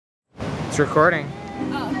It's recording.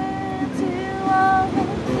 Oh.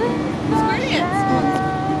 Square dance.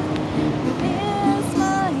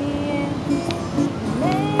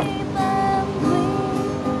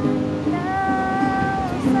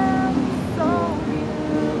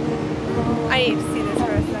 I need to see this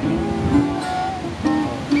for a second.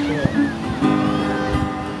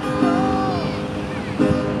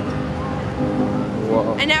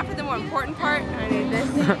 Whoa. And now for the more important part. I need this.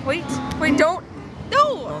 Wait, don't.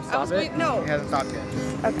 No! Don't stop it? No. It hasn't stopped yet.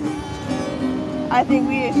 Okay. I think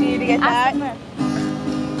we just need to get that.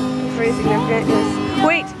 It's very significant. Yes.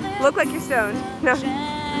 Wait, look like you're stoned. No.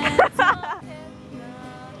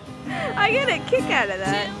 I get a kick out of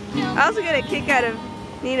that. I also get a kick out of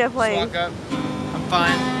Nina playing. Just walk up. I'm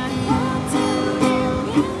fine.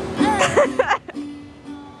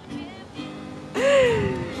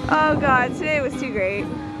 Oh God, today was too great.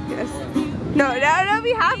 Yes. No, now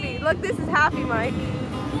be happy. Look, this is happy, Mike.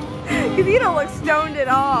 Because you don't look stoned at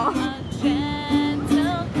all.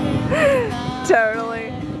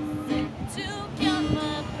 Totally.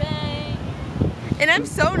 And I'm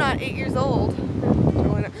so not 8 years old.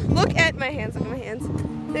 Look at my hands, look at my hands.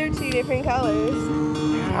 They're 2 different colors.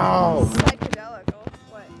 Ow. Psychedelical.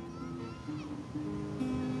 What?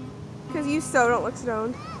 Because you so don't look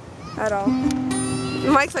stoned at all.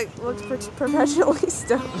 Mike's like, looks professionally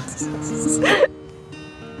stoned.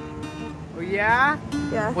 Oh yeah?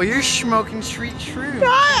 Yeah. Well, you're smoking street shrooms.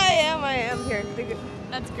 I am. Here.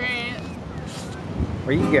 That's great.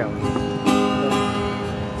 Where you going?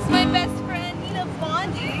 It's my best friend, Nina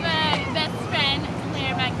Bondi. My best friend,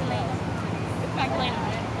 Claire Magdalena. Magdalena,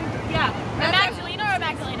 right? Yeah. Magdalena or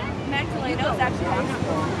Magdalena? Magdalena is actually how you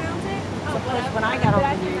pronounce it. Because when I got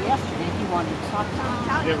over here yesterday, he wanted to talk to me.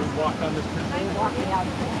 You ever walked on this trip? They walked me out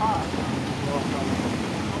of the car.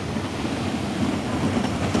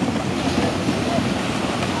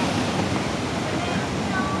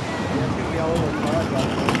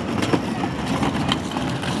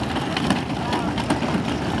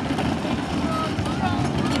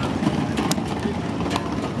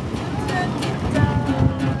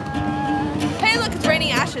 Hey, look, it's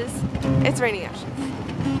raining ashes. It's raining ashes.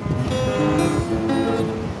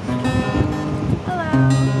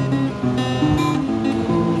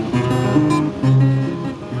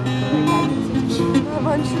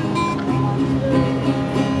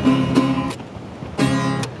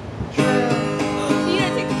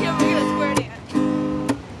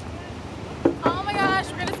 Oh my gosh,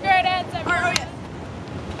 we're gonna square dance. Wait,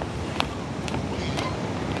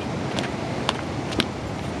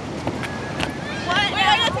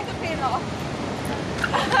 I gotta take the pan off.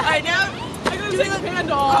 Alright, now I'm gonna take the pan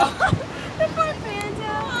off. The poor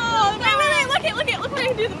panda. Oh, wait, look where I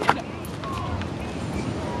can do the panda.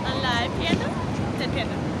 Alive panda? Dead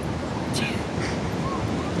panda.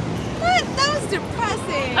 That was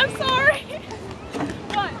depressing. I'm sorry.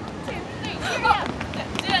 1, 2, 3, yeah.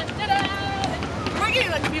 We're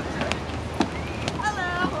getting like people. Hello.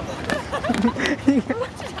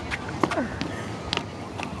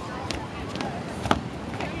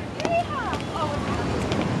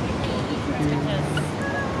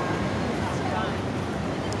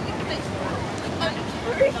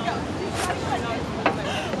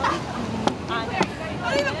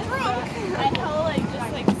 I hella like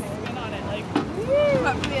just like spin on it like.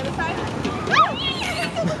 What, from the other side?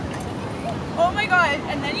 Oh my god!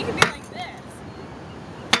 And then you can be like this.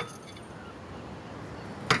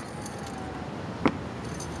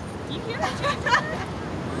 Do you hear that?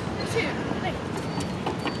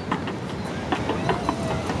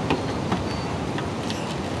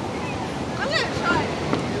 I'm gonna try it.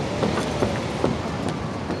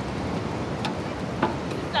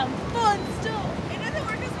 It sounds fun still. It doesn't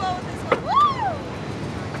work as well with this one. Woo!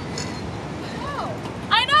 Oh,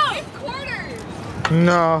 I know. it's quarters.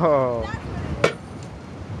 No. That's what it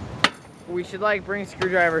We should like bring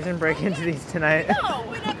screwdrivers and break into these tonight. is. No,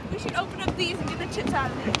 we should open up these and get the chips out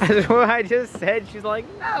of these. That's what I just said. She's like,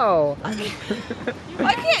 no. I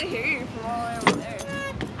can't hear you from all the way over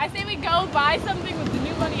there. I say we go buy something with the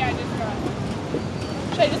new money I just got.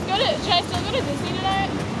 Should I still go to Disney tonight?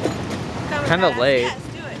 Kinda late. Yes,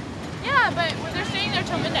 do it. Yeah, but they're staying there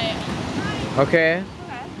till midnight. Okay.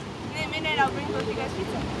 Okay. And at midnight I'll bring both you guys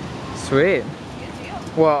pizza. Sweet. Good deal.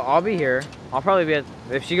 Well, I'll be here. I'll probably be at.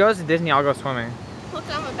 If she goes to Disney, I'll go swimming. Look,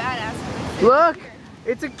 I'm a badass. Look,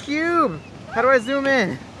 it's a cube. How do I zoom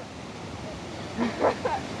in?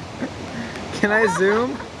 Can I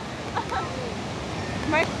zoom?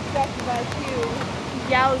 My perspective by you.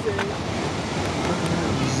 Yowzers.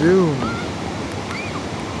 Zoom.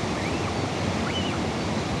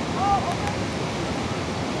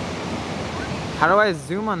 How do I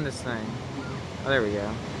zoom on this thing? Oh, there we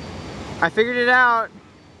go. I figured it out.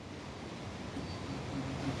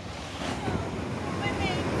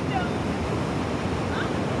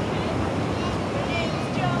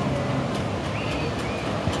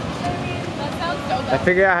 I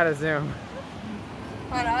figured out how to zoom.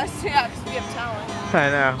 On us? Yeah, because we have talent. I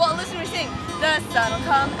know. Well, listen to me sing. The sun'll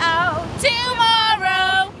come out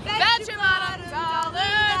tomorrow. Bet your bottom dollar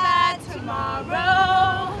that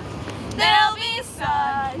tomorrow there'll be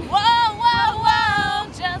sun. Whoa, whoa, whoa,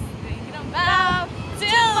 just thinking about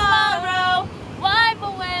tomorrow. Wipe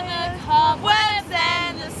away the cobwebs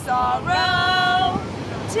and the sorrow.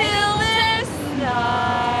 Till there's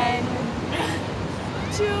none.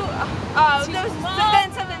 There was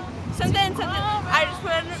something. I just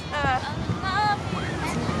put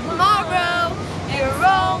tomorrow. You're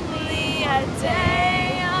only a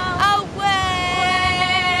day away.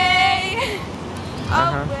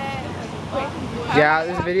 Wait. Yeah,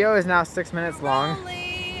 this video is now 6 minutes long.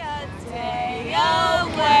 Only a day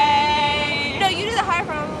away. No, you do the higher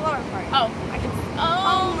part on the lower part. Oh, I can.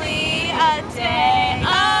 Only a day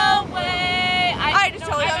away. I just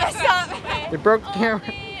totally got messed up. You broke the camera.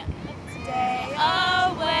 Day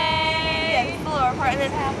away. Yeah, it's the lower part, and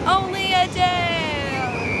then only a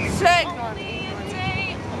day. So ignore me.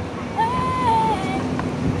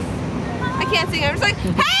 I can't sing. I'm just like,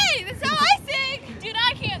 hey, that's how I sing. Dude,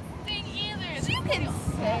 I can't sing either. You can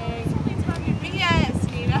sing.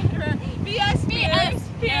 B.S. B.S.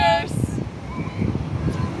 Pierce.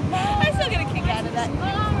 I still get a kick out of that.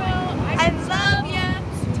 I love you.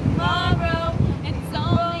 Tomorrow, it's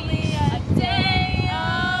only a day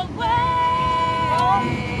away.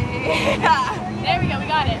 There we go, we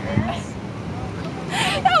got it.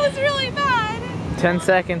 That was really bad. 10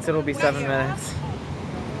 seconds, it'll be 7 minutes.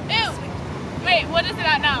 Ew. Wait, what is it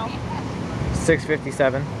at now?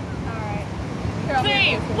 6:57. All right.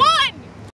 3, 1.